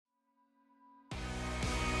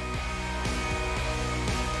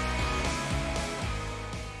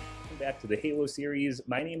back to the Halo series.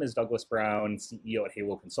 My name is Douglas Brown, CEO at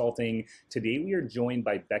Halo Consulting. Today we are joined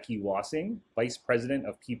by Becky Lauseng, Vice President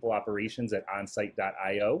of People Operations at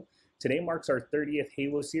Onsights.io. Today marks our 30th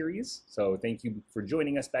Halo series, so thank you for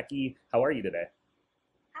joining us, Becky. How are you today?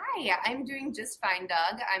 Hi, I'm doing just fine,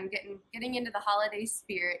 Doug. I'm getting into the holiday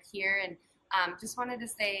spirit here, and just wanted to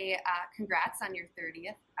say congrats on your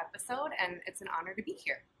 30th episode, and it's an honor to be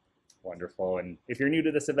here. Wonderful. And if you're new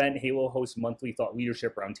to this event, Halo hosts monthly thought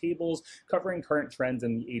leadership roundtables covering current trends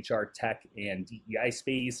in the HR, tech, and DEI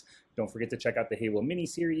space. Don't forget to check out the Halo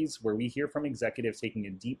mini-series, where we hear from executives taking a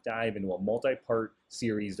deep dive into a multi-part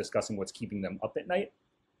series discussing what's keeping them up at night.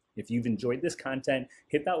 If you've enjoyed this content,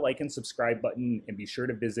 hit that like and subscribe button, and be sure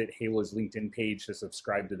to visit Halo's LinkedIn page to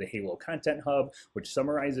subscribe to the Halo Content Hub, which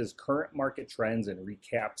summarizes current market trends and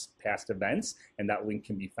recaps past events, and that link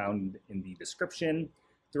can be found in the description.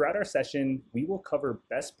 Throughout our session, we will cover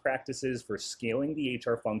best practices for scaling the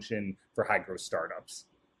HR function for high-growth startups.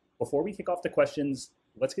 Before we kick off the questions,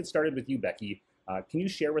 let's get started with you, Becky. Can you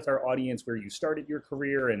share with our audience where you started your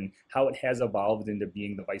career and how it has evolved into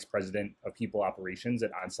being the Vice President of People Operations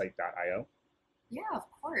at Onsight.io? Yeah, of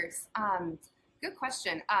course. Good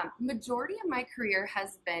question. Majority of my career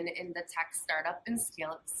has been in the tech startup and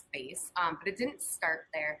scale-up space, but it didn't start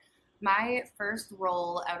there. My first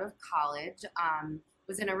role out of college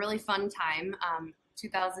was in a really fun time,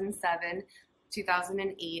 2007,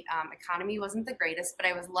 2008. Economy wasn't the greatest, but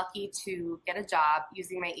I was lucky to get a job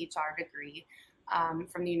using my HR degree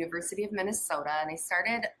from the University of Minnesota. And I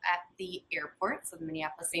started at the airport, so the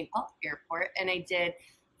Minneapolis-St. Paul airport, and I did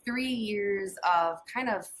 3 years of kind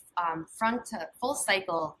of front to full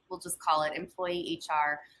cycle, we'll just call it, employee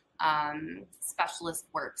HR specialist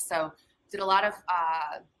work. So did a lot of,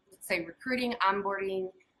 let's say, recruiting, onboarding,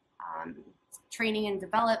 training and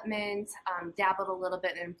development, dabbled a little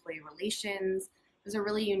bit in employee relations. It was a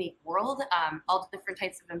really unique world, all the different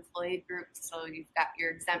types of employee groups. So you've got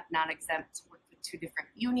your exempt, non-exempt, work with 2 different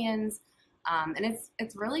unions. And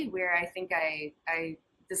it's really where I think I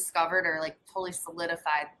discovered or like totally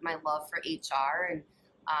solidified my love for HR and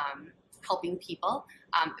helping people.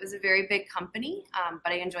 It was a very big company,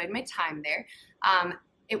 but I enjoyed my time there.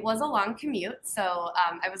 It was a long commute, so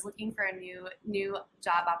I was looking for a new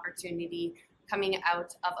job opportunity coming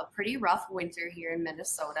out of a pretty rough winter here in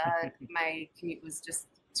Minnesota. My commute was just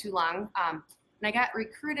too long. And I got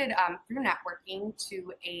recruited through networking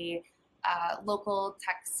to a local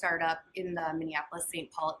tech startup in the Minneapolis-St.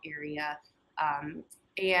 Paul area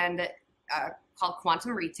called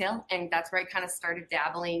Quantum Retail. And that's where I kind of started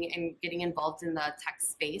dabbling and getting involved in the tech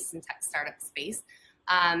space and tech startup space.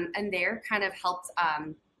 And there kind of helped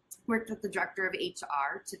worked with the director of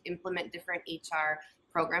HR to implement different HR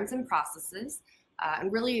programs and processes,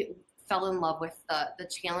 and really fell in love with the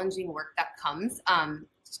challenging work that comes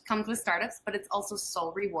with startups, but it's also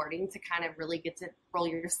so rewarding to kind of really get to roll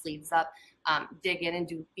your sleeves up, dig in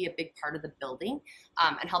and be a big part of the building,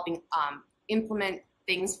 and helping implement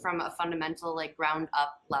things from a fundamental, like ground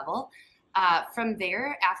up level. From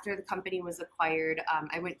there, after the company was acquired,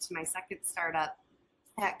 I went to my second startup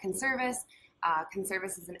at Conservice.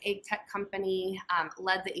 Conservice is an ag tech company,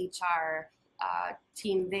 led the HR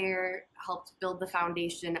team there, helped build the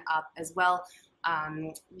foundation up as well.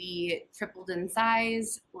 We tripled in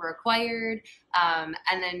size, were acquired, and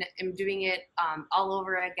then am doing it all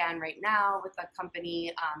over again right now with a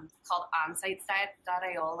company called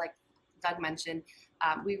Onsights.io, like Doug mentioned.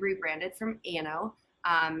 We rebranded from Ano.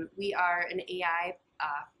 We are an AI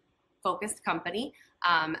focused company,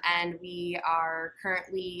 and we are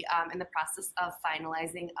currently in the process of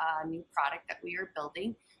finalizing a new product that we are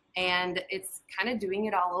building, and it's kind of doing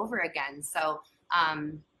it all over again. So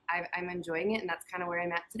I'm enjoying it, and that's kind of where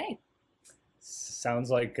I'm at today. Sounds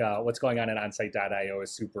like what's going on at Onsight.io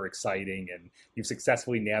is super exciting, and you've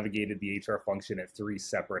successfully navigated the HR function at 3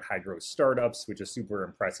 separate high-growth startups, which is super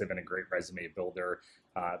impressive and a great resume builder.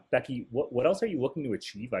 Becky, what else are you looking to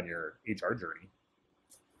achieve on your HR journey?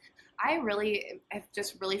 I've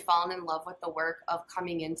just really fallen in love with the work of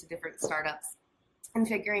coming into different startups and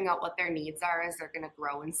figuring out what their needs are as they're going to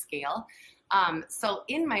grow and scale. So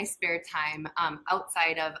in my spare time,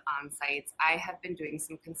 outside of Onsights, I have been doing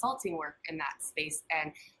some consulting work in that space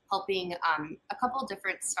and helping a couple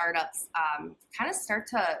different startups kind of start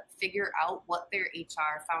to figure out what their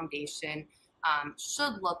HR foundation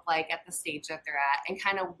should look like at the stage that they're at, and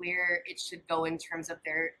kind of where it should go in terms of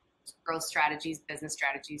their growth strategies, business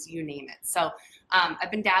strategies, you name it. So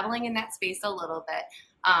I've been dabbling in that space a little bit,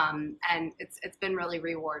 and it's been really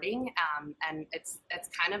rewarding. And it's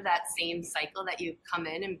kind of that same cycle that you come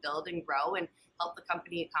in and build and grow and help the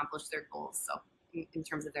company accomplish their goals. So in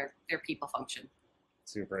terms of their people function.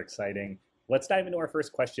 Super exciting. Let's dive into our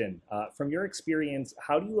first question. From your experience,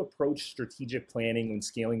 how do you approach strategic planning when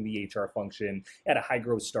scaling the HR function at a high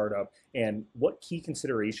growth startup, and what key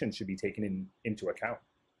considerations should be taken into account?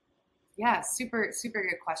 Yeah, super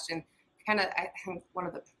good question. Kind of, I think one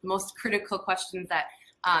of the most critical questions that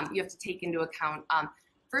you have to take into account.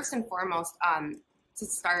 First and foremost, to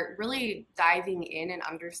start really diving in and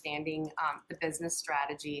understanding the business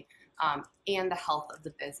strategy and the health of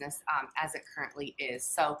the business as it currently is.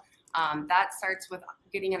 So that starts with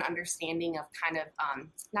getting an understanding of kind of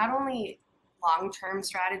not only long-term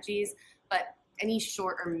strategies, but any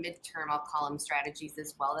short or mid-term, I'll call them, strategies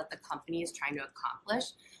as well that the company is trying to accomplish.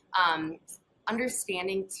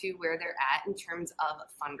 Understanding too where they're at in terms of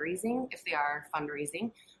fundraising, if they are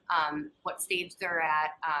fundraising, what stage they're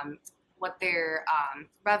at, what their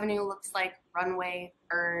revenue looks like, runway,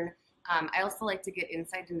 earn. I also like to get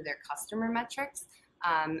insight into their customer metrics.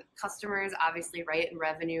 Customers, obviously, right, and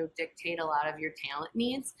revenue dictate a lot of your talent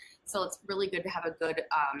needs. So it's really good to have a good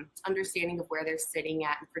understanding of where they're sitting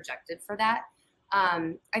at and projected for that.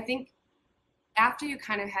 I think after you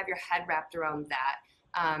kind of have your head wrapped around that,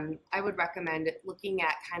 I would recommend looking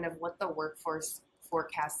at kind of what the workforce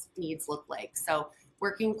forecast needs look like. So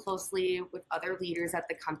working closely with other leaders at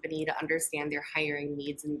the company to understand their hiring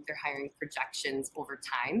needs and their hiring projections over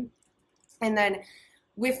time. And then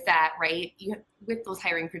with that, right, with those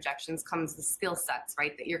hiring projections comes the skill sets,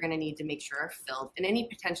 right, that you're going to need to make sure are filled and any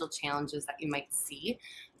potential challenges that you might see.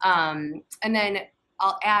 And then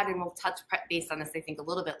I'll add, and we'll touch base on this, I think, a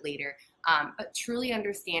little bit later, but truly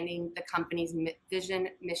understanding the company's vision,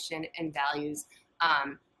 mission, and values.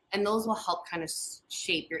 And those will help kind of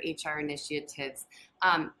shape your HR initiatives.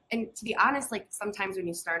 And to be honest, like sometimes when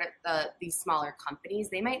you start at these smaller companies,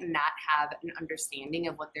 they might not have an understanding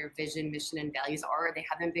of what their vision, mission, and values are, or they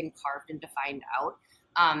haven't been carved and defined out.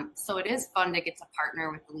 So it is fun to get to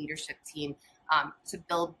partner with the leadership team to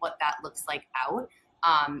build what that looks like out.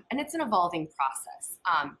 And it's an evolving process.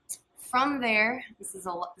 From there, this is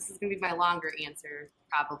going to be my longer answer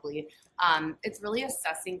probably. It's really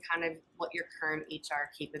assessing kind of what your current HR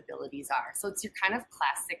capabilities are. So it's your kind of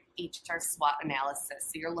classic HR SWOT analysis.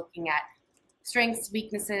 So you're looking at strengths,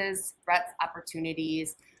 weaknesses, threats,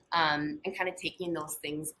 opportunities, and kind of taking those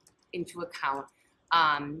things into account.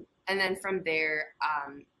 And then from there,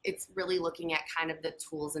 it's really looking at kind of the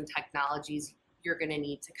tools and technologies you're going to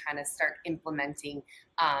need to kind of start implementing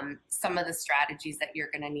some of the strategies that you're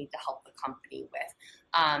going to need to help the company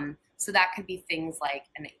with. So that could be things like,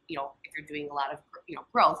 and if you're doing a lot of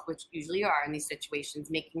growth, which usually you are in these situations,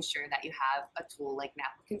 making sure that you have a tool like an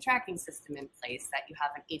applicant tracking system in place, that you have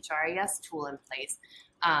an HRIS tool in place,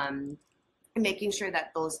 and making sure that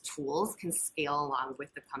those tools can scale along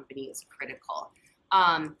with the company is critical.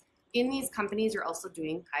 In these companies, you're also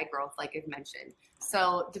doing high growth, like I've mentioned.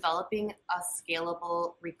 So developing a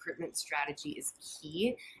scalable recruitment strategy is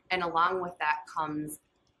key. And along with that comes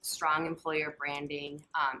strong employer branding,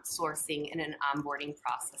 sourcing, and an onboarding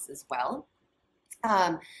process as well.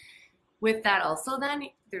 With that also then,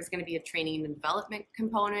 there's going to be a training and development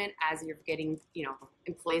component as you're getting,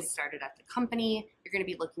 employees started at the company. You're going to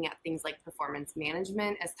be looking at things like performance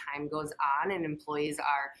management as time goes on and employees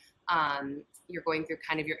are you're going through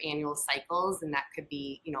kind of your annual cycles, and that could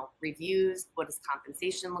be, reviews, what does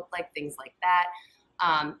compensation look like, things like that.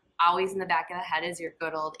 Always in the back of the head is your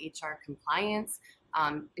good old HR compliance,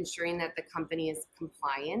 ensuring that the company is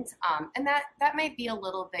compliant. And that might be a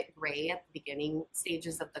little bit gray at the beginning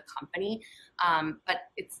stages of the company, but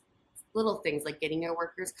it's little things like getting your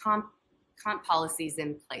workers' comp policies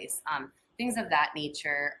in place. Things of that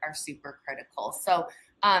nature are super critical. So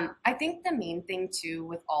I think the main thing too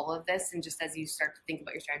with all of this, and just as you start to think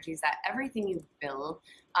about your strategy, is that everything you build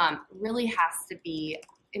really has to be,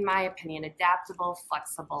 in my opinion, adaptable,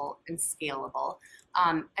 flexible, and scalable.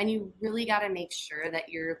 And you really got to make sure that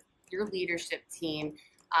your leadership team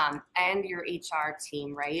and your HR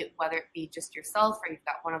team, right, whether it be just yourself or you've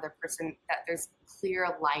got one other person, that there's clear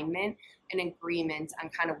alignment and agreement on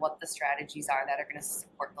kind of what the strategies are that are going to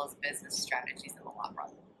support those business strategies in the long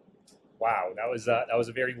run. Wow, that was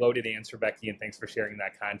a very loaded answer, Becky, and thanks for sharing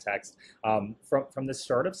that context. From the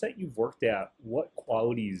startups that you've worked at, what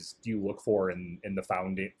qualities do you look for in the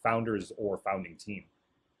founders or founding team?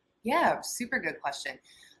 Yeah, super good question.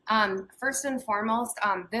 First and foremost,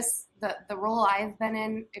 the role I've been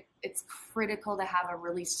in, it's critical to have a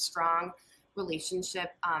really strong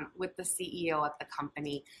relationship with the CEO at the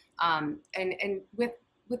company. And with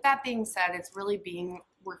that being said, it's really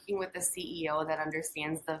working with a CEO that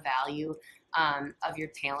understands the value of your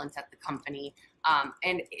talent at the company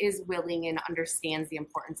and is willing and understands the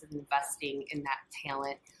importance of investing in that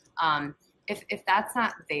talent. if that's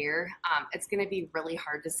not there, it's going to be really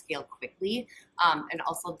hard to scale quickly, and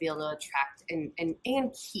also be able to attract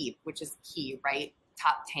and keep, which is key, right?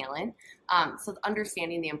 Top talent. So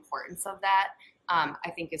understanding the importance of that,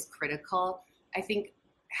 I think is critical. I think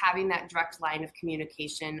having that direct line of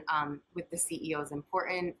communication with the CEO is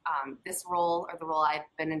important. This role, or the role I've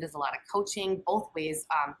been in, does a lot of coaching both ways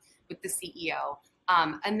with the CEO.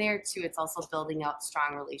 And there too, it's also building out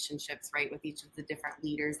strong relationships, right, with each of the different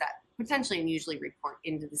leaders that potentially and usually report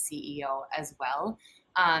into the CEO as well.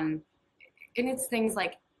 And it's things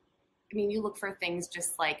like, I mean, you look for things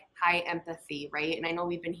just like high empathy, right? And I know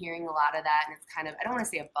we've been hearing a lot of that, and it's kind of, I don't want to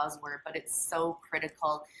say a buzzword, but it's so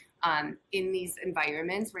critical in these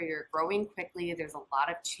environments where you're growing quickly. There's a lot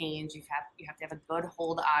of change. You have to have a good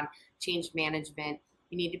hold on change management.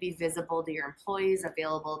 You need to be visible to your employees,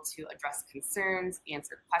 available to address concerns,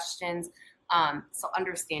 answer questions. So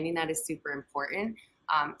understanding that is super important.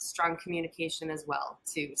 Strong communication as well,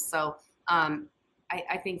 too. So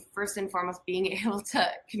I think first and foremost, being able to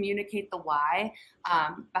communicate the why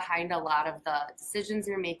behind a lot of the decisions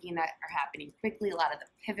you're making that are happening quickly, a lot of the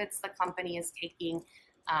pivots the company is taking.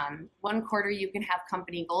 One quarter you can have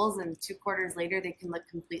company goals, and 2 quarters later they can look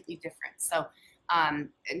completely different. So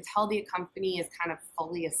until the company is kind of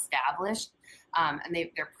fully established and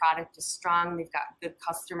their product is strong, they've got good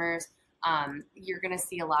customers, you're going to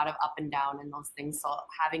see a lot of up and down in those things. So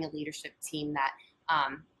having a leadership team that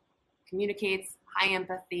communicates, high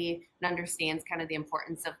empathy, and understands kind of the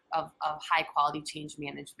importance of high quality change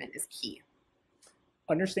management is key.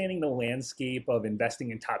 Understanding the landscape of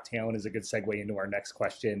investing in top talent is a good segue into our next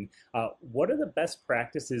question. What are the best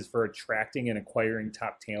practices for attracting and acquiring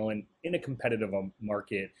top talent in a competitive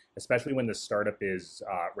market, especially when the startup is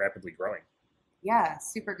rapidly growing? Yeah,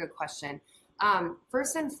 super good question.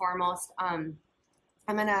 First and foremost,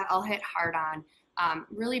 I'll hit hard on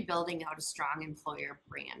really building out a strong employer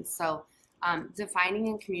brand. So defining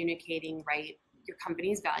and communicating, right, your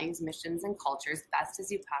company's values, missions, and cultures best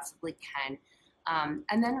as you possibly can.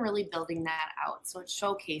 And then really building that out. So it's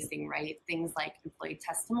showcasing, right, things like employee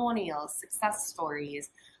testimonials, success stories,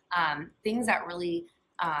 things that really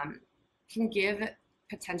can give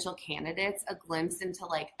potential candidates a glimpse into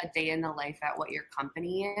like a day in the life at what your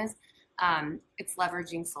company is. It's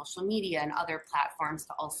leveraging social media and other platforms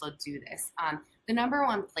to also do this. The number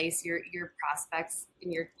one place your prospects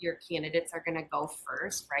and your candidates are going to go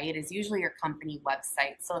first, right, is usually your company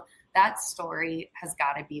website. So that story has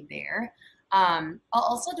got to be there. I'll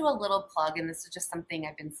also do a little plug, and this is just something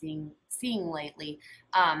I've been seeing lately,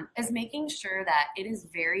 is making sure that it is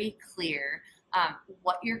very clear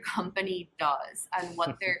what your company does and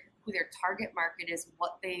who their target market is,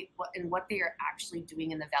 what they are actually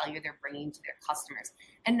doing, and the value they're bringing to their customers.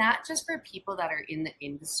 And not just for people that are in the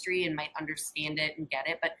industry and might understand it and get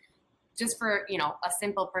it, but just for, a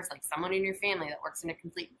simple person, like someone in your family that works in a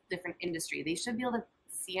complete different industry. They should be able to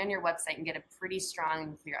see on your website and get a pretty strong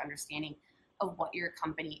and clear understanding of what your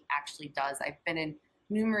company actually does. I've been in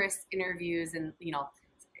numerous interviews and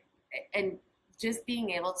just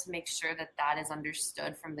being able to make sure that that is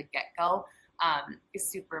understood from the get-go is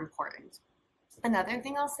super important. Another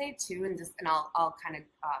thing I'll say too, and I'll kind of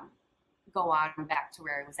go on back to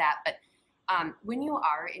where I was at, but when you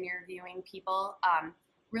are interviewing people,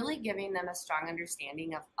 really giving them a strong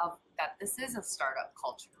understanding of that this is a startup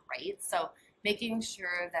culture, right? So making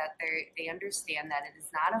sure that they understand that it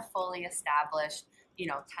is not a fully established,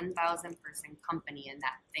 10,000 person company, and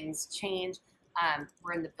that things change.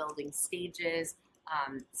 We're in the building stages.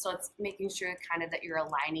 So it's making sure kind of that you're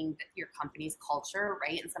aligning your company's culture,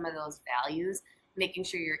 right, and some of those values, making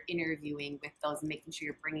sure you're interviewing with those, and making sure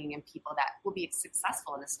you're bringing in people that will be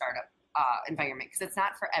successful in a startup environment, because it's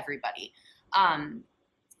not for everybody.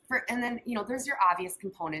 And then, there's your obvious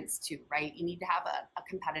components too, right? You need to have a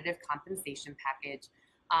competitive compensation package.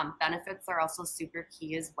 Benefits are also super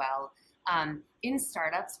key as well. In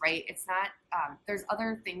startups, right, it's not, there's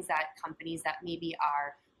other things that companies that maybe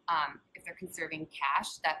are, if they're conserving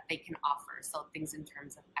cash, that they can offer. So things in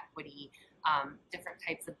terms of equity, different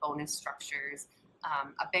types of bonus structures.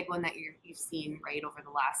 A big one that you've seen, right, over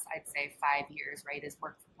the last, I'd say, 5 years, right, is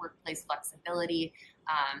workplace flexibility,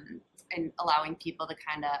 and allowing people to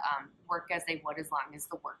kind of work as they would as long as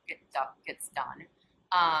the work gets done.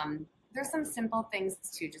 There's some simple things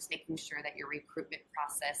too, just making sure that your recruitment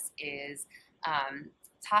process is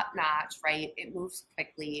top notch, right? It moves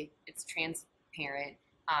quickly, it's transparent.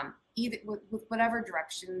 Either with whatever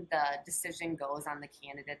direction the decision goes on the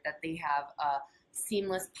candidate, that they have a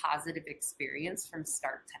seamless, positive experience from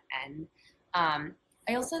start to end.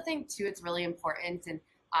 I also think too, it's really important, and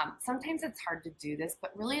Sometimes it's hard to do this,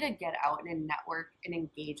 but really to get out and network and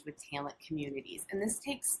engage with talent communities. And this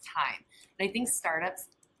takes time. And I think startups,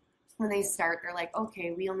 when they start, they're like,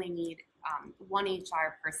 okay, we only need one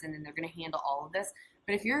HR person and they're going to handle all of this.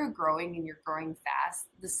 But if you're growing and you're growing fast,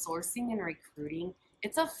 the sourcing and recruiting,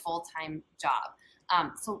 it's a full-time job.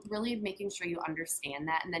 So really making sure you understand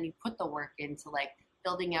that, and then you put the work into like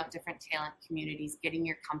building out different talent communities, getting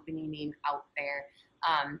your company name out there,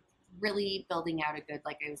 really building out a good,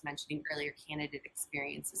 like I was mentioning earlier, candidate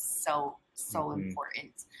experience is so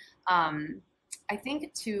important. I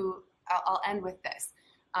think too, I'll end with this.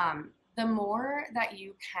 The more that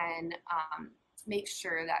you can make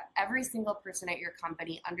sure that every single person at your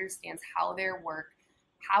company understands how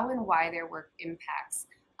and why their work impacts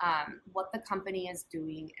what the company is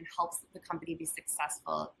doing and helps the company be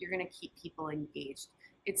successful, you're going to keep people engaged.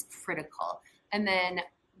 It's critical. And then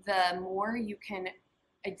the more you can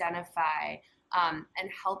identify and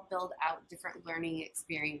help build out different learning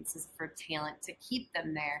experiences for talent to keep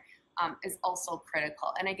them there is also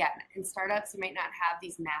critical. And again, in startups, you might not have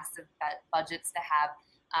these massive budgets to have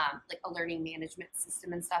like a learning management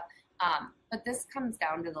system and stuff. But this comes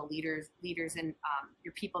down to the leaders and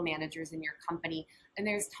your people managers in your company. And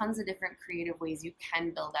there's tons of different creative ways you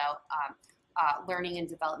can build out learning and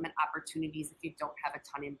development opportunities if you don't have a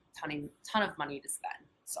ton of money to spend.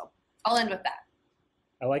 So I'll end with that.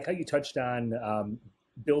 I like how you touched on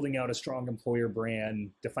building out a strong employer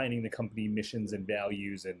brand, defining the company missions and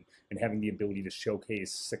values, and having the ability to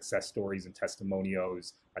showcase success stories and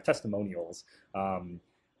testimonials.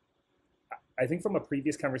 I think from a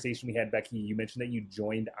previous conversation we had, Becky, you mentioned that you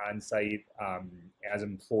joined Onsight as an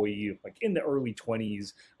employee, like in the early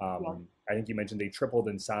 20s. Yeah. I think you mentioned they tripled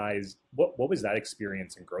in size. What was that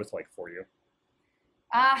experience and growth like for you?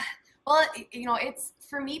 Well, it's,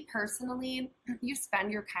 for me personally, you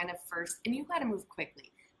spend your kind of first, and you got to move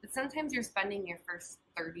quickly, but sometimes you're spending your first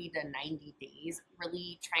 30 to 90 days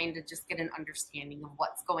really trying to just get an understanding of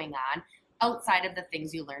what's going on outside of the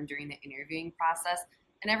things you learned during the interviewing process.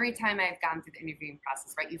 And every time I've gone through the interviewing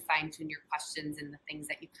process, right, you fine tune your questions and the things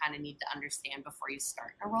that you kind of need to understand before you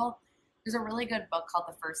start a role. There's a really good book called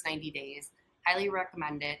The First 90 Days. Highly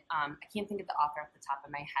recommend it. I can't think of the author off the top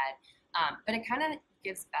of my head, but it kind of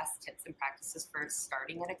gives best tips and practices for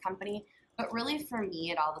starting at a company. But really for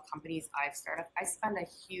me, at all the companies I've started, I spend a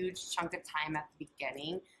huge chunk of time at the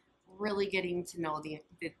beginning really getting to know the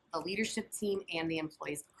leadership team and the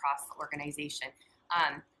employees across the organization.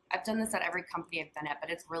 I've done this at every company I've been at, but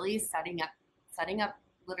it's really setting up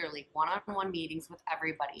literally one-on-one meetings with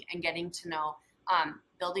everybody and getting to know,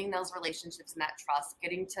 building those relationships and that trust,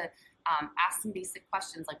 getting to ask some basic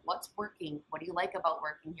questions like what's working, what do you like about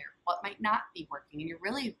working here, what might not be working, and you're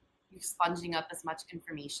sponging up as much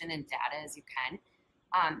information and data as you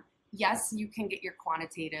can. Yes, you can get your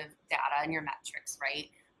quantitative data and your metrics, right,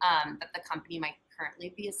 that the company might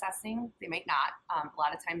currently be assessing. They might not. A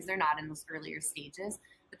lot of times they're not in those earlier stages.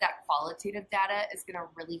 But that qualitative data is going to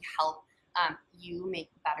really help you make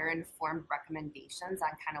better informed recommendations on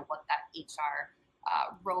kind of what that HR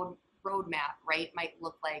roadmap, right, might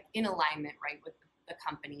look like in alignment, right, with the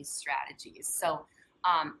company's strategies. So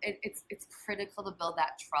it's critical to build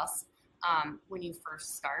that trust when you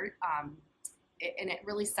first start, and it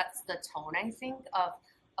really sets the tone, I think,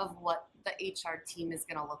 of what the HR team is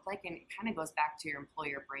going to look like, and it kind of goes back to your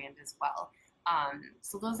employer brand as well.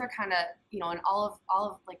 So those are kind of, and all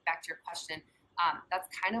of like back to your question, that's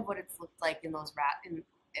kind of what it's looked like in those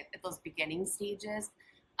at those beginning stages.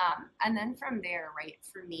 And then from there, right,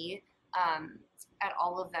 for me, at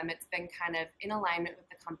all of them, it's been kind of in alignment with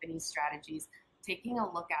the company's strategies, taking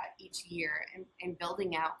a look at each year and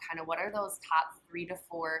building out kind of what are those top 3 to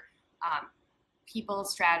 4 people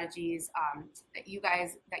strategies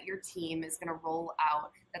that your team is going to roll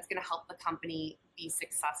out that's going to help the company be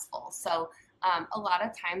successful. So a lot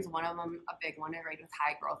of times, one of them, a big one, right, with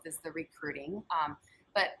high growth is the recruiting.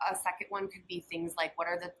 But a second one could be things like what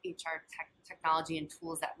are the HR technology and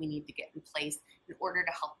tools that we need to get in place in order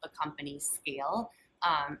to help the company scale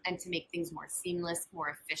and to make things more seamless, more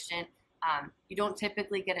efficient. You don't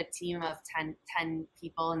typically get a team of 10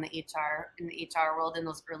 people in the HR world in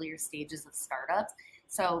those earlier stages of startups.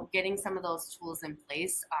 So getting some of those tools in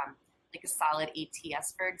place, like a solid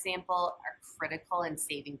ATS, for example, are critical in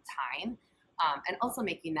saving time and also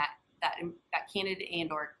making that candidate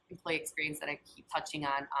and or employee experience that I keep touching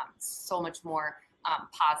on so much more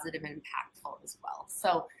positive and impactful as well.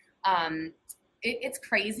 So it's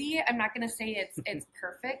crazy. I'm not going to say it's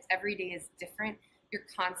perfect. Every day is different. You're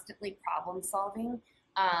constantly problem solving.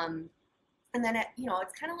 And then,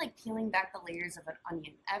 it's kind of like peeling back the layers of an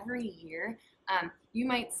onion. Every year, You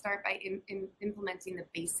might start by implementing the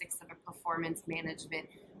basics of a performance management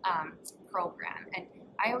program. And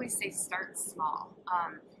I always say start small.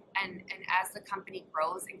 And as the company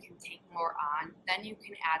grows and can take more on, then you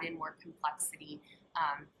can add in more complexity.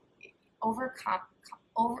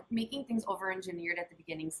 Making things over-engineered at the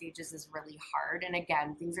beginning stages is really hard. And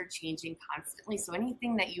again, things are changing constantly. So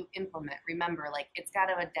anything that you implement, remember, like it's got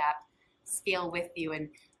to adapt, scale with you. And,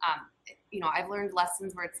 I've learned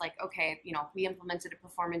lessons where it's like, okay, we implemented a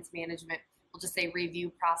performance management, we'll just say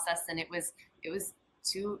review process. And it was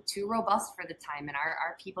too robust for the time. And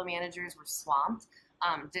our people managers were swamped,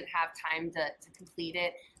 didn't have time to complete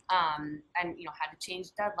it. And, had to change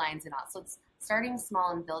deadlines and all. So it's starting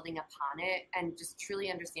small and building upon it and just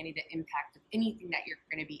truly understanding the impact of anything that you're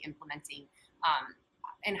going to be implementing,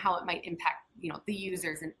 and how it might impact, the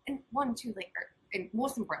users and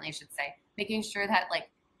most importantly, I should say, making sure that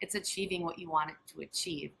it's achieving what you want it to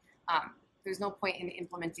achieve. There's no point in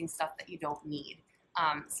implementing stuff that you don't need.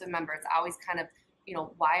 So remember, it's always kind of,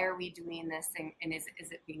 why are we doing this and is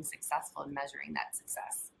it being successful in measuring that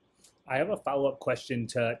success? I have a follow-up question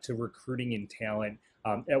to recruiting and talent.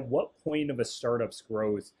 At what point of a startup's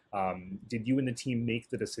growth did you and the team make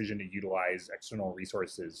the decision to utilize external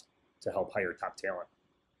resources to help hire top talent?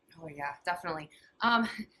 Oh yeah, definitely.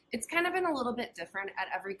 It's kind of been a little bit different at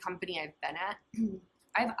every company I've been at.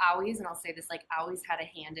 I've always, and I'll say this, always had a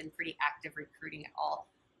hand in pretty active recruiting at all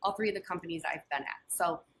three of the companies I've been at.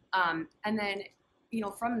 So, and then,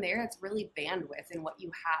 from there, it's really bandwidth in what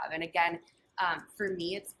you have. And again, for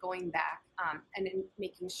me, it's going back and in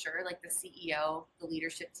making sure the CEO, the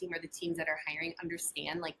leadership team, or the teams that are hiring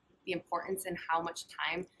understand the importance and how much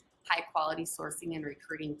time high quality sourcing and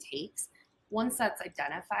recruiting takes. Once that's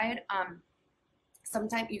identified,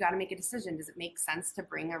 sometimes you got to make a decision. Does it make sense to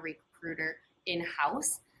bring a recruiter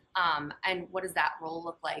in-house? And what does that role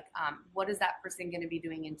look like? What is that person going to be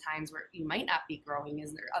doing in times where you might not be growing?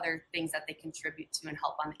 Is there other things that they contribute to and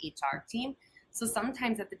help on the HR team? So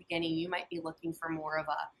sometimes at the beginning, you might be looking for more of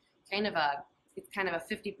a kind of a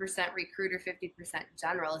 50% recruiter, 50%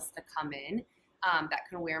 generalist to come in that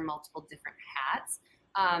can wear multiple different hats.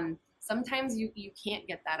 Sometimes you can't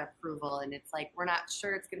get that approval, and it's we're not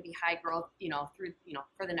sure it's going to be high growth,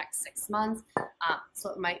 for the next 6 months. So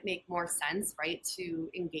it might make more sense, right, to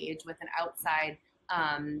engage with an outside,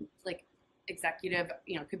 executive,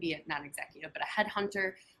 could be a non-executive, but a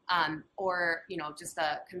headhunter, or, just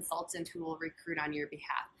a consultant who will recruit on your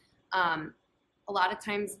behalf. A lot of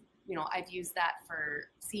times, I've used that for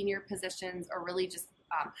senior positions or really just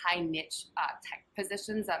high niche tech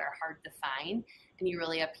positions that are hard to find. And you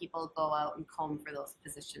really have people go out and comb for those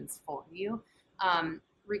positions for you.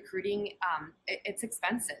 Recruiting, it's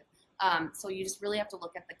expensive. So you just really have to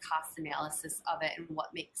look at the cost analysis of it and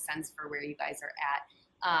what makes sense for where you guys are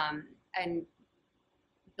at, and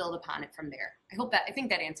build upon it from there. I think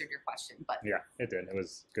that answered your question. But yeah, it did. It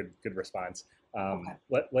was good response. Okay.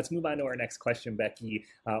 Let's move on to our next question, Becky.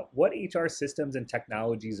 What HR systems and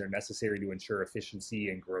technologies are necessary to ensure efficiency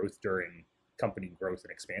and growth during company growth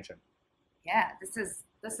and expansion? Yeah, this is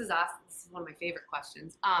awesome. This is one of my favorite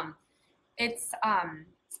questions. It's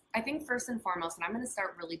I think first and foremost, and I'm going to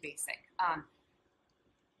start really basic.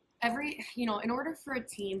 In order for a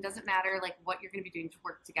team, doesn't matter what you're going to be doing to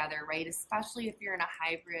work together, right? Especially if you're in a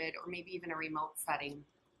hybrid or maybe even a remote setting,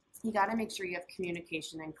 you got to make sure you have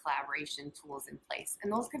communication and collaboration tools in place.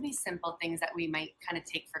 And those could be simple things that we might kind of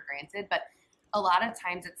take for granted, but a lot of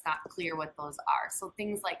times it's not clear what those are. So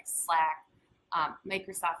things like Slack,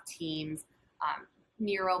 Microsoft Teams,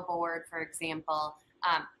 Miro board, for example,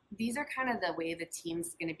 these are kind of the way the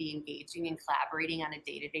team's going to be engaging and collaborating on a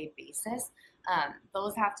day-to-day basis.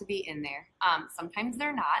 Those have to be in there. Sometimes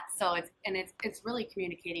they're not. So it's really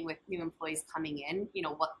communicating with new employees coming in,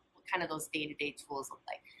 what kind of those day-to-day tools look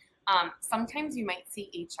like. Sometimes you might see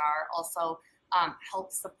HR also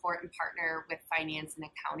help support and partner with finance and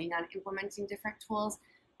accounting on implementing different tools.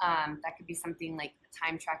 That could be something like a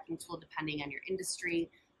time tracking tool, depending on your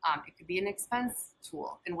industry. It could be an expense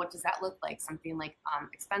tool. And what does that look like? Something like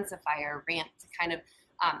Expensify or Ramp to kind of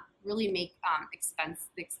really make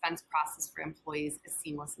the expense process for employees as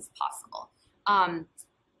seamless as possible.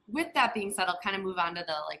 With that being said, I'll kind of move on to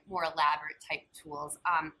the more elaborate type tools.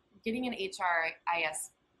 Getting an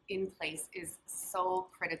HRIS in place is so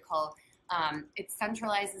critical. It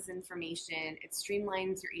centralizes information, it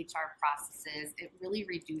streamlines your HR processes, it really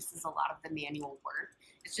reduces a lot of the manual work.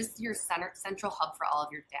 It's just your central hub for all of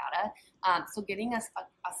your data. So getting a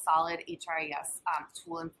solid HRIS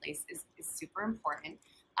tool in place is super important.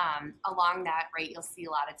 Along that, right, you'll see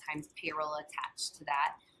a lot of times payroll attached to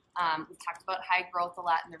that. We've talked about high growth a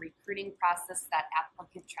lot in the recruiting process. That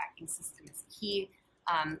applicant tracking system is key.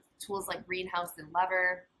 Tools like Greenhouse and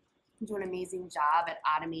Lever do an amazing job at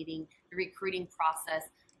automating the recruiting process,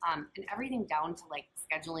 and everything down to like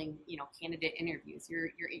scheduling, candidate interviews. You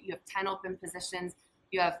have 10 open positions.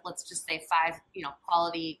 You have, let's just say 5,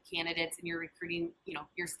 quality candidates, and you're recruiting,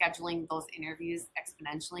 you're scheduling those interviews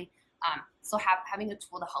exponentially. So having a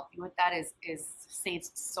tool to help you with that is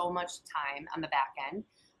saves so much time on the back end.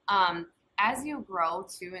 As you grow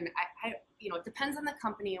too, and it depends on the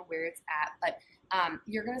company and where it's at, but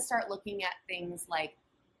you're going to start looking at things like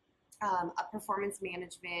a performance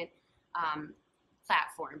management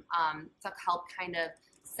platform to help kind of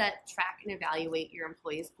set, track, and evaluate your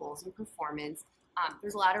employees' goals and performance.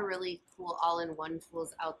 There's a lot of really cool all-in-one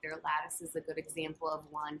tools out there. Lattice is a good example of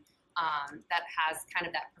one that has kind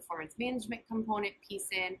of that performance management component piece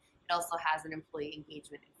in. It also has an employee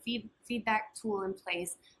engagement and feedback tool in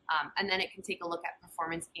place, and then it can take a look at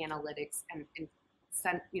performance analytics and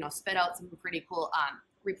send, spit out some pretty cool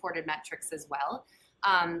reported metrics as well.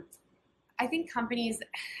 I think companies,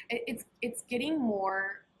 it's getting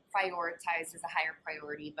more prioritized as a higher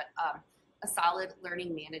priority, but a solid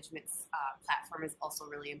learning management platform is also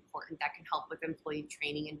really important that can help with employee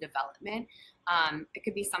training and development. It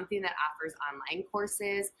could be something that offers online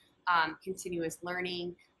courses, continuous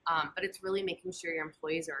learning, but it's really making sure your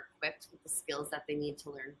employees are equipped with the skills that they need to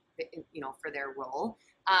learn, for their role.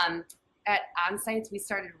 At Onsights, we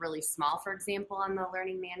started really small, for example, on the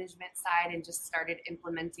learning management side, and just started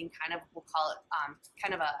implementing kind of, we'll call it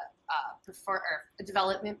kind of a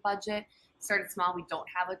development budget. Started small. We don't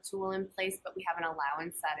have a tool in place, but we have an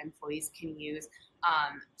allowance that employees can use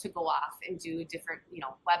to go off and do different,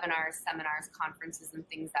 webinars, seminars, conferences, and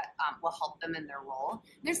things that will help them in their role.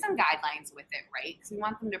 There's some guidelines with it, right? Because we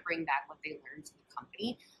want them to bring back what they learned to the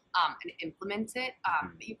company and implement it.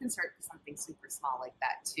 But you can start with something super small like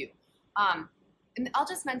that too. And I'll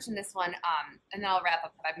just mention this one, and then I'll wrap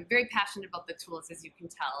up. I'm very passionate about the tools, as you can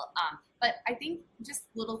tell. But I think just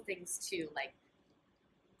little things too, like,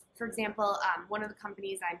 for example, one of the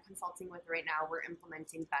companies I'm consulting with right now, we're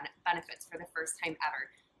implementing benefits for the first time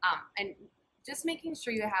ever. And just making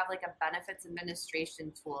sure you have like a benefits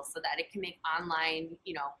administration tool so that it can make online,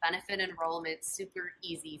 benefit enrollment super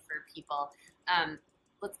easy for people.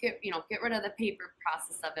 Let's get rid of the paper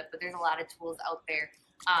process of it, but there's a lot of tools out there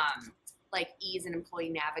like Ease and Employee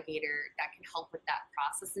Navigator that can help with that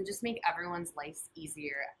process and just make everyone's lives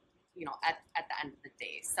easier, at the end of the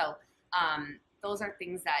day. So those are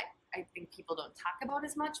things that I think people don't talk about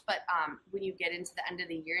as much, but when you get into the end of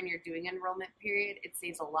the year and you're doing enrollment period, it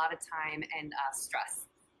saves a lot of time and stress.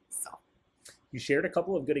 So you shared a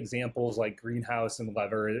couple of good examples like Greenhouse and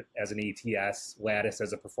Lever as an ATS, Lattice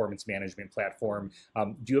as a performance management platform.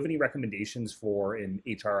 Do you have any recommendations for an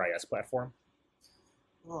HRIS platform?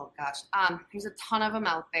 Oh gosh, there's a ton of them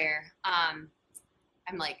out there. I'm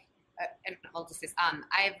like, and I'll just say,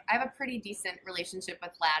 I have a pretty decent relationship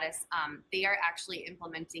with Lattice. They are actually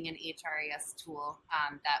implementing an HRIS tool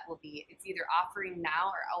that will be, it's either offering now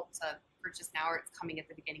or out to purchase now, or it's coming at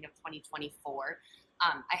the beginning of 2024.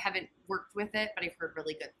 I haven't worked with it, but I've heard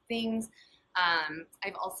really good things.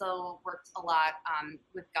 I've also worked a lot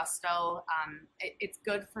with Gusto. It's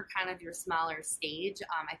good for kind of your smaller stage.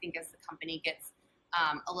 I think as the company gets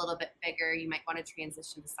a little bit bigger, you might want to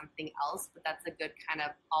transition to something else, but that's a good kind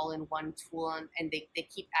of all-in-one tool, and they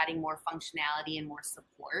keep adding more functionality and more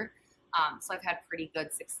support. So I've had pretty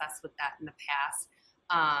good success with that in the past.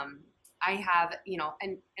 I have,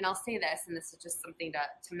 and I'll say this, and this is just something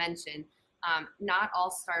to mention, not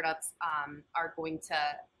all startups are going to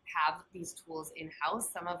have these tools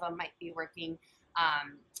in-house. Some of them might be working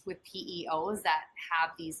with PEOs that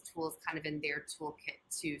have these tools kind of in their toolkit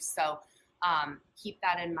too. So keep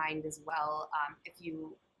that in mind as well. If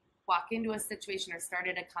you walk into a situation or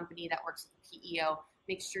started a company that works with PEO,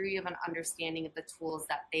 make sure you have an understanding of the tools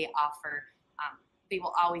that they offer. They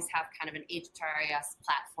will always have kind of an HRIS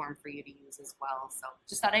platform for you to use as well. So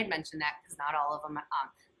just thought I'd mention that because not all of them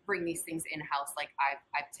bring these things in-house like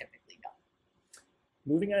I've typically done.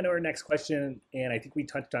 Moving on to our next question, and I think we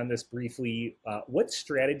touched on this briefly, what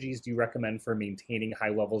strategies do you recommend for maintaining high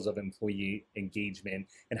levels of employee engagement,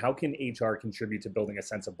 and how can HR contribute to building a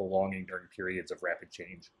sense of belonging during periods of rapid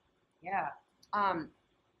change? Yeah,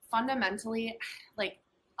 fundamentally, like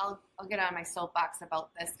I'll get on my soapbox about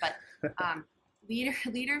this, but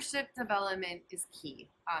leadership development is key,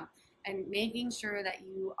 and making sure that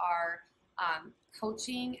you are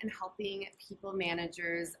coaching and helping people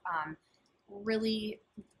managers really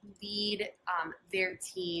lead their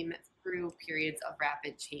team through periods of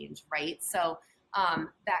rapid change, right? So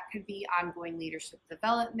That could be ongoing leadership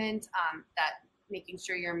development, that making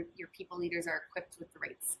sure your people leaders are equipped with the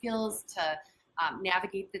right skills to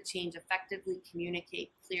navigate the change effectively,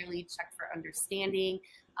 communicate clearly, check for understanding,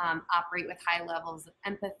 operate with high levels of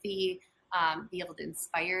empathy, be able to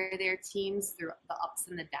inspire their teams through the ups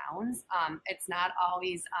and the downs. It's not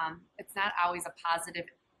always a positive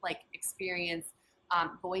experience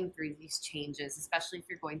going through these changes, especially if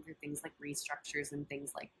you're going through things like restructures and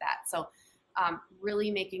things like that. So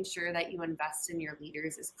really making sure that you invest in your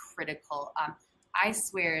leaders is critical. I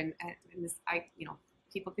swear, and this,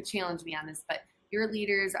 people could challenge me on this, but your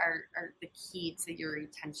leaders are the key to your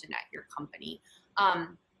retention at your company.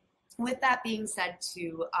 With that being said,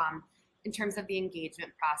 too, in terms of the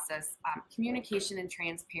engagement process, communication and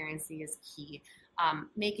transparency is key.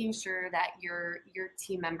 Making sure that your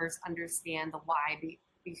team members understand the why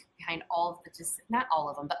behind all of not all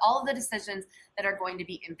of them, but all of the decisions that are going to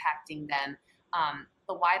be impacting them,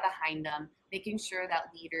 the why behind them, making sure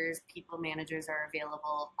that leaders, people managers are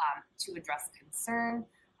available to address concern.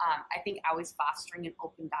 I think always fostering an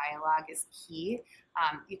open dialogue is key.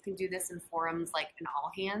 You can do this in forums like an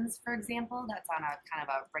all hands, for example, that's on a kind of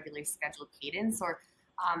a regularly scheduled cadence, or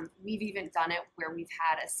we've even done it where we've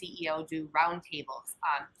had a CEO do roundtables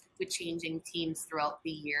with changing teams throughout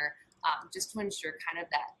the year, just to ensure kind of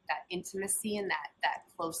that intimacy and that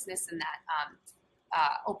closeness and that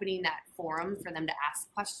opening that forum for them to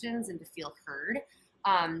ask questions and to feel heard.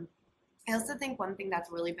 I also think one thing that's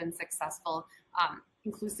really been successful,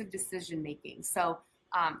 inclusive decision making. So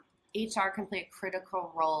HR can play a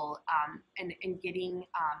critical role in getting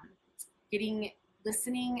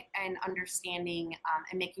listening and understanding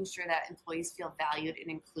and making sure that employees feel valued and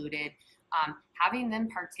included, having them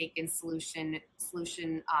partake in solution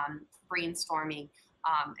brainstorming,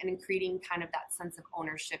 and in creating kind of that sense of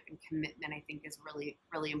ownership and commitment, I think is really,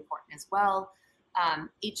 really important as well.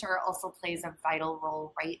 HR also plays a vital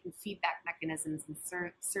role, right, in feedback mechanisms and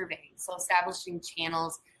surveying. So establishing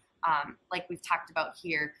channels, like we've talked about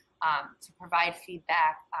here, to provide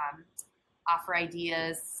feedback, offer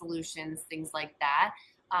ideas, solutions, things like that.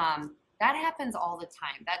 That happens all the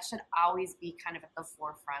time. That should always be kind of at the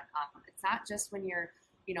forefront. It's not just when you're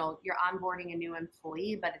onboarding a new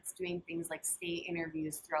employee, but it's doing things like stay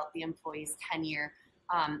interviews throughout the employee's tenure.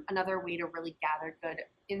 Another way to really gather good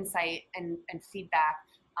insight and feedback,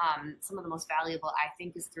 some of the most valuable, I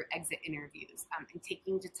think, is through exit interviews, and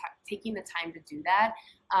taking the time to do that,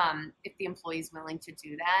 if the employee is willing to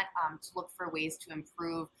do that, to look for ways to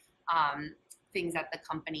improve things at the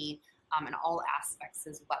company in all aspects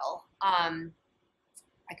as well.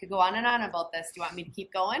 I could go on and on about this. Do you want me to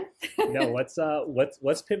keep going? No,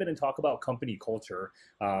 let's pivot and talk about company culture.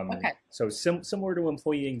 Okay. So similar to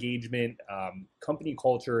employee engagement, company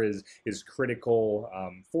culture is critical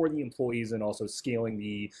for the employees and also scaling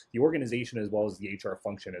the organization as well as the HR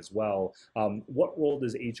function as well. What role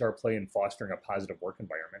does HR play in fostering a positive work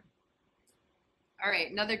environment? All right,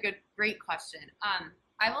 another great question.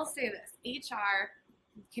 I will say this: HR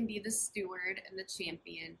can be the steward and the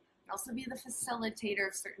champion, also be the facilitator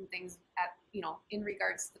of certain things in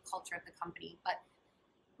regards to the culture of the company. But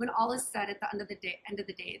when all is said, at the end of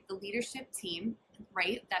the day, the leadership team,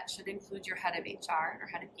 right, that should include your head of HR or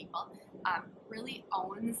head of people, really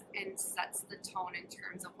owns and sets the tone in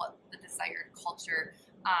terms of what the desired culture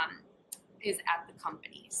is at the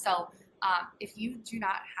company. So if you do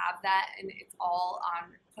not have that and it's all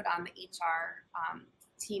put on the HR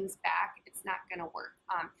team's back, it's not going to work.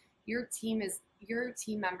 Your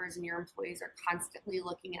team members and your employees are constantly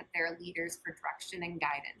looking at their leaders for direction and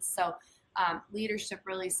guidance. So leadership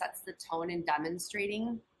really sets the tone in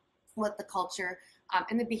demonstrating what the culture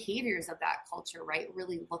and the behaviors of that culture, right,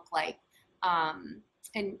 really look like.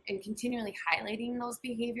 And continually highlighting those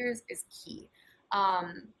behaviors is key.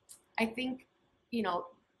 I think,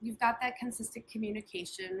 you've got that consistent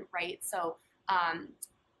communication, right? So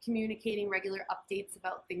communicating regular updates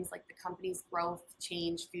about things like the company's growth,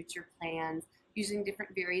 change, future plans, using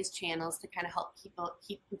different various channels to kind of help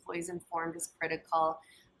keep employees informed is critical.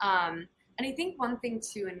 And I think one thing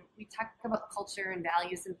too, and we talked about culture and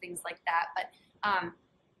values and things like that, but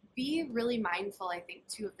be really mindful, I think,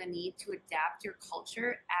 too, of the need to adapt your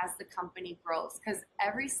culture as the company grows. Because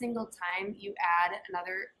every single time you add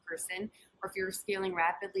another person, or if you're scaling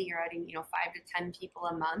rapidly, you're adding 5 to 10 people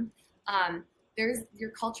a month, your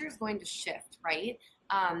culture is going to shift, right?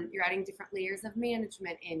 You're adding different layers of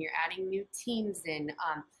management in, you're adding new teams in,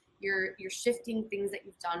 you're shifting things that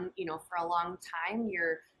you've done, for a long time.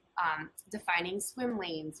 You're defining swim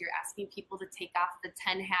lanes. You're asking people to take off the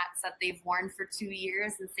 10 hats that they've worn for 2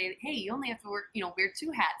 years and say, hey, you only have to wear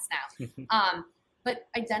 2 hats now. but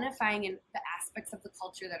identifying in the aspects of the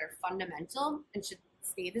culture that are fundamental and should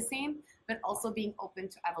stay the same, but also being open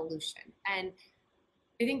to evolution. And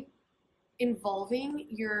I think involving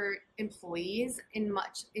your employees in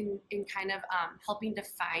kind of helping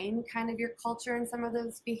define kind of your culture and some of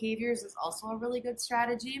those behaviors is also a really good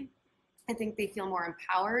strategy. I think they feel more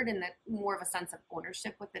empowered and that more of a sense of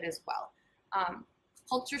ownership with it as well.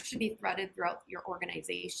 Culture should be threaded throughout your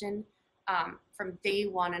organization from day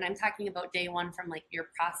one, and I'm talking about day one from like your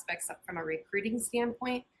prospects up from a recruiting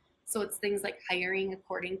standpoint. So it's things like hiring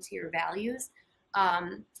according to your values,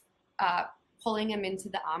 pulling them into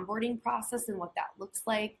the onboarding process and what that looks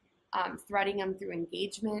like, threading them through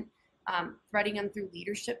engagement, threading them through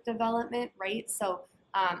leadership development, right? So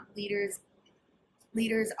leaders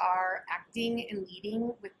are acting and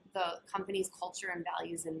leading with the company's culture and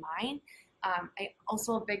values in mind. I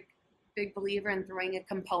also a big believer in throwing a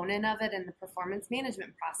component of it in the performance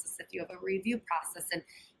management process. If you have a review process and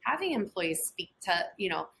having employees speak to,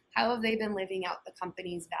 how have they been living out the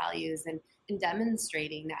company's values and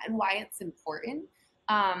demonstrating that and why it's important.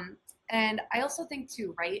 And I also think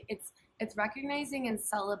too, right, it's recognizing and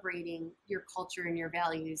celebrating your culture and your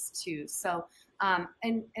values too. So,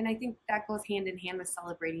 and I think that goes hand in hand with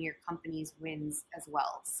celebrating your company's wins as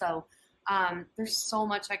well. So there's so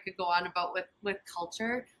much I could go on about with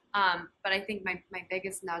culture. But I think my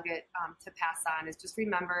biggest nugget to pass on is just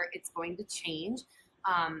remember it's going to change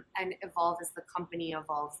and evolve as the company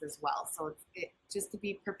evolves as well. So just to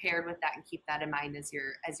be prepared with that and keep that in mind as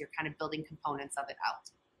you're kind of building components of it out.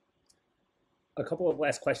 A couple of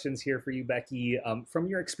last questions here for you, Becky. From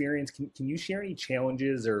your experience, can you share any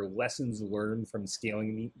challenges or lessons learned from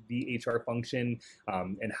scaling the HR function?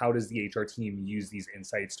 And how does the HR team use these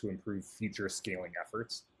insights to improve future scaling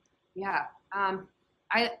efforts? Yeah,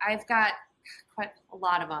 I've got quite a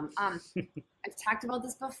lot of them. I've talked about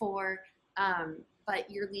this before, but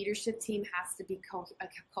your leadership team has to be a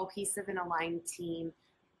cohesive and aligned team.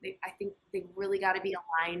 I think they really got to be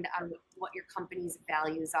aligned on what your company's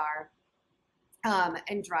values are.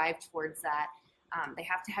 And drive towards that. They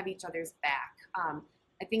have to have each other's back.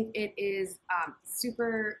 I think it is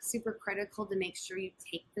super, super critical to make sure you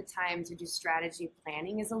take the time to do strategy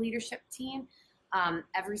planning as a leadership team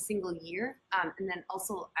every single year. And then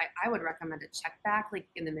also I would recommend a check back like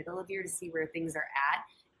in the middle of year to see where things are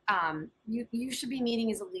at. You should be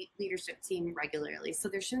meeting as a leadership team regularly. So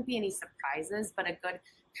there shouldn't be any surprises, but a good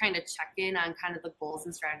kind of check in on kind of the goals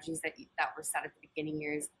and strategies that were set at the beginning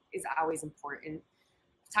years is always important.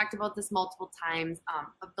 I've talked about this multiple times,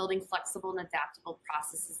 of building flexible and adaptable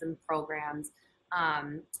processes and programs.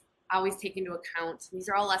 Always take into account, these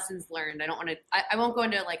are all lessons learned. I won't go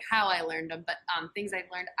into like how I learned them, but things I've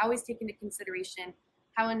learned, always take into consideration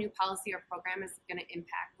how a new policy or program is going to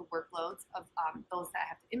impact the workloads of those that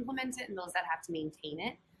have to implement it and those that have to maintain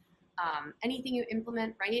it. Anything you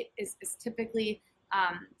implement, right, is typically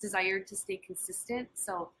desired to stay consistent.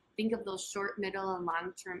 So think of those short, middle, and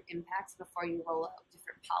long-term impacts before you roll out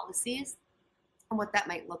different policies and what that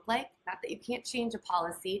might look like. Not that you can't change a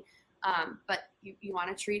policy, but you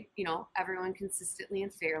want to treat everyone consistently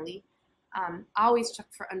and fairly. Always check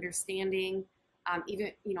for understanding,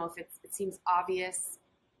 even if it seems obvious.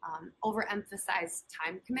 Overemphasize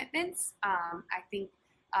time commitments. I think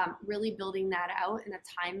really building that out in a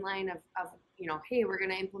timeline of hey, we're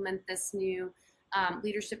going to implement this new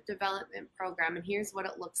leadership development program, and here's what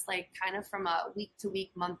it looks like, kind of from a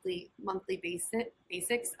week-to-week, monthly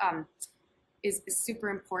basics, is super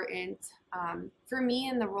important. For me,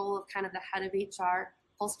 in the role of kind of the head of HR,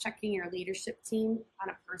 pulse checking your leadership team on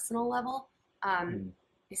a personal level. I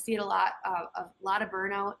see it a lot of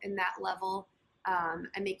burnout in that level,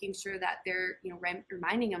 and making sure that they're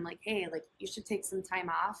reminding them like, hey, like you should take some time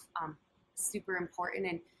off. Super important.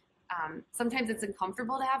 And sometimes it's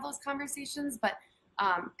uncomfortable to have those conversations, but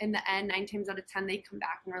in the end, 9 times out of 10, they come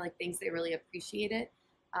back and are like, thanks, they really appreciate it.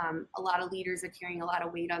 A lot of leaders are carrying a lot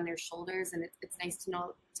of weight on their shoulders, and it's nice to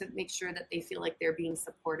know, to make sure that they feel like they're being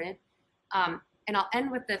supported. And I'll end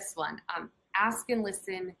with this one. Ask and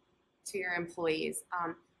listen to your employees.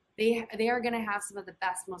 They are going to have some of the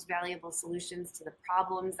best, most valuable solutions to the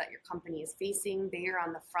problems that your company is facing. They are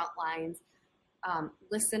on the front lines.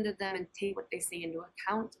 Listen to them and take what they say into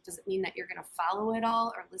account. It doesn't mean that you're going to follow it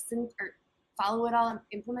all or follow it all and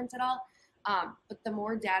implement it all. But the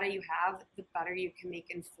more data you have, the better you can make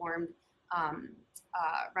informed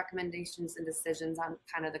recommendations and decisions on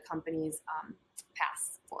kind of the company's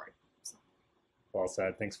path forward. So. Well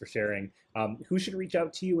said. Thanks for sharing. Who should reach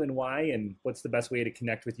out to you and why, and what's the best way to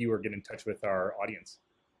connect with you or get in touch with our audience?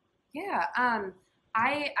 Yeah.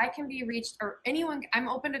 I can be reached, or anyone. I'm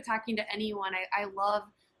open to talking to anyone. I love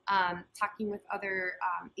talking with other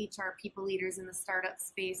HR people leaders in the startup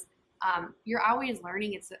space. You're always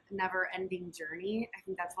learning. It's a never-ending journey. I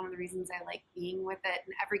think that's one of the reasons I like being with it.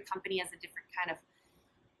 And every company has a different kind of,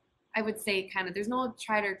 I would say, there's no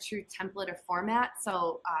tried or true template or format.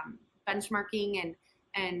 So benchmarking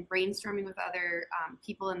and brainstorming with other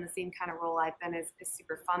people in the same kind of role I've been is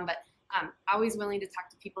super fun. But always willing to talk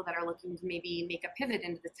to people that are looking to maybe make a pivot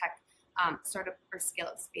into the tech startup or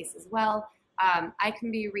scale-up space as well. I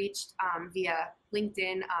can be reached via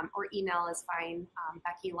LinkedIn or email is fine,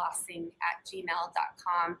 Becky Lauseng at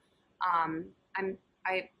gmail.com. I'm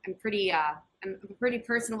a pretty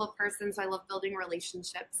personable person, so I love building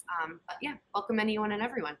relationships. But yeah, welcome anyone and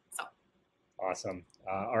everyone. So. Awesome.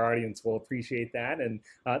 Our audience will appreciate that. And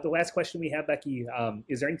the last question we have, Becky,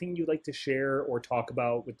 is there anything you'd like to share or talk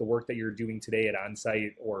about with the work that you're doing today at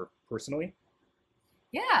Onsight or personally?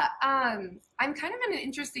 Yeah, I'm kind of in an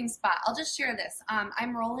interesting spot. I'll just share this.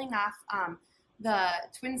 I'm rolling off the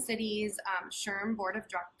Twin Cities SHRM Board of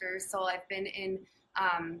Directors. So I've been in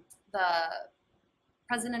the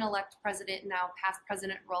president-elect, president, now past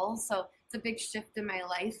president role. So it's a big shift in my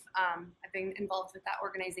life. I've been involved with that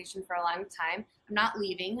organization for a long time. I'm not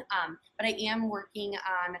leaving, but I am working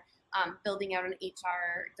on building out an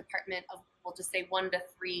HR department of, we'll just say 1 to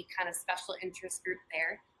 3 kind of special interest group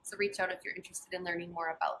there. So reach out if you're interested in learning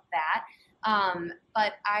more about that.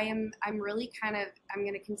 But I'm really I'm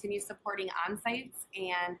going to continue supporting Onsights,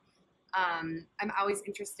 and I'm always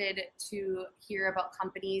interested to hear about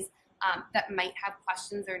companies that might have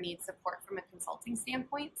questions or need support from a consulting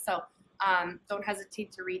standpoint. So don't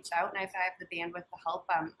hesitate to reach out. And if I have the bandwidth to help,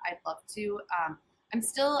 I'd love to. I'm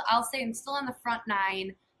still on the front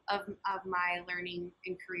 9 of my learning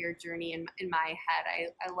and career journey in my head.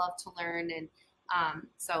 I love to learn, and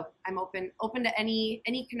so I'm open to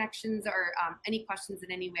any connections or any questions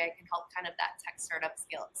in any way I can help kind of that tech startup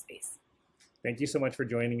scale up space. Thank you so much for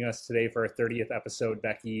joining us today for our 30th episode,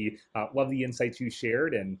 Becky. Love the insights you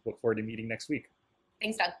shared and look forward to meeting next week.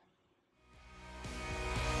 Thanks, Doug.